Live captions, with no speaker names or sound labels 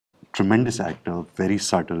tremendous actor, very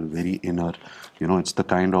subtle, very inner. It's the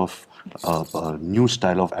kind of new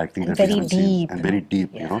style of acting And that we very haven't seen, deep. and very deep.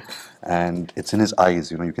 Yeah. And it's in his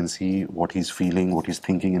eyes. You can see what he's feeling, what he's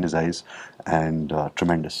thinking in his eyes, and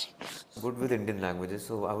tremendous. Good with Indian languages,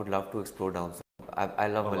 so I would love to explore down south. I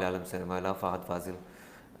love Oh, Malayalam cinema. I love Fahad Fazil,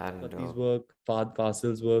 and Pati's work, Fahad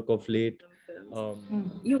Fasil's work of late.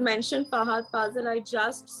 You mentioned Fahad Fazil. I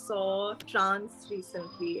just saw Trance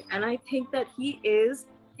recently, and I think that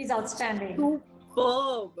He's outstanding.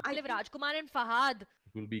 superb. I live Rajkumar and Fahad.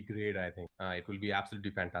 It will be great, I think. It will be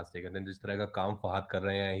absolutely fantastic. And then this tarah ka kaam Fahad kar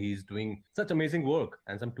rahe hain. He's doing such amazing work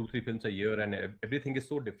and some 2-3 films a year, and everything is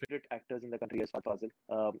so different. Favorite actors in the country is Fahad Fazil.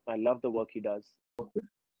 I love the work he does.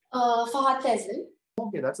 Fahad Fazil.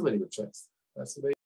 Okay, that's a very good choice. That's a very